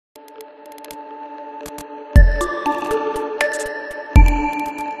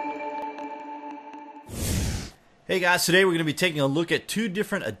Hey guys, today we're going to be taking a look at two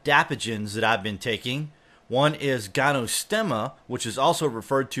different adaptogens that I've been taking. One is gynostemma, which is also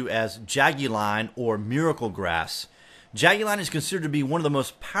referred to as Jiaogulan or miracle grass. Jiaogulan is considered to be one of the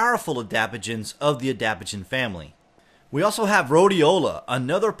most powerful adaptogens of the adaptogen family. We also have rhodiola,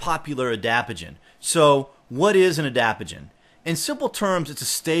 another popular adaptogen. So, what is an adaptogen? In simple terms, it's a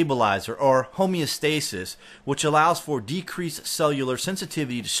stabilizer or homeostasis, which allows for decreased cellular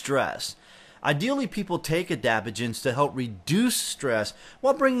sensitivity to stress. Ideally, people take adaptogens to help reduce stress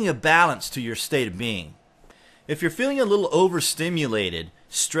while bringing a balance to your state of being. If you're feeling a little overstimulated,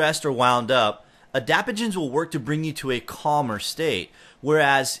 stressed, or wound up, adaptogens will work to bring you to a calmer state.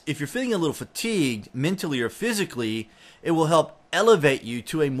 Whereas if you're feeling a little fatigued, mentally or physically, it will help elevate you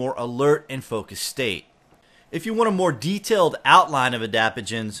to a more alert and focused state. If you want a more detailed outline of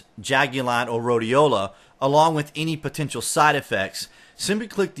adaptogens, Jiaogulan or rhodiola, along with any potential side effects, simply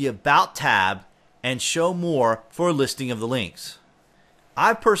click the About tab and Show More for a listing of the links.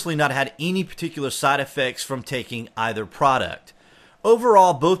 I've personally not had any particular side effects from taking either product.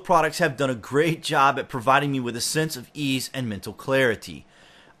 Overall, both products have done a great job at providing me with a sense of ease and mental clarity.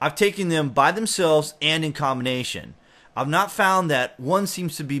 I've taken them by themselves and in combination. I've not found that one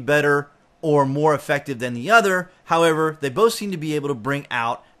seems to be better or more effective than the other. However, they both seem to be able to bring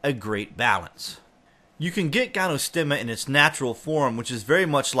out a great balance. You can get gynostemma in its natural form, which is very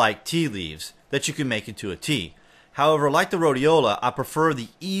much like tea leaves that you can make into a tea. However, like the rhodiola, I prefer the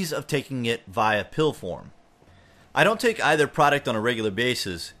ease of taking it via pill form. I don't take either product on a regular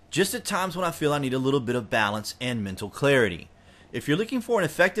basis, just at times when I feel I need a little bit of balance and mental clarity. If you're looking for an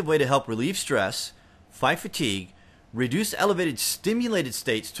effective way to help relieve stress, fight fatigue, reduce elevated stimulated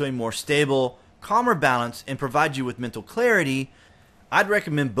states to a more stable, calmer balance, and provide you with mental clarity, I'd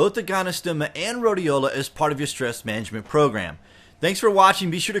recommend both the gynostemma and rhodiola as part of your stress management program. Thanks for watching.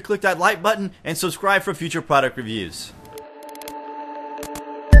 Be sure to click that like button and subscribe for future product reviews.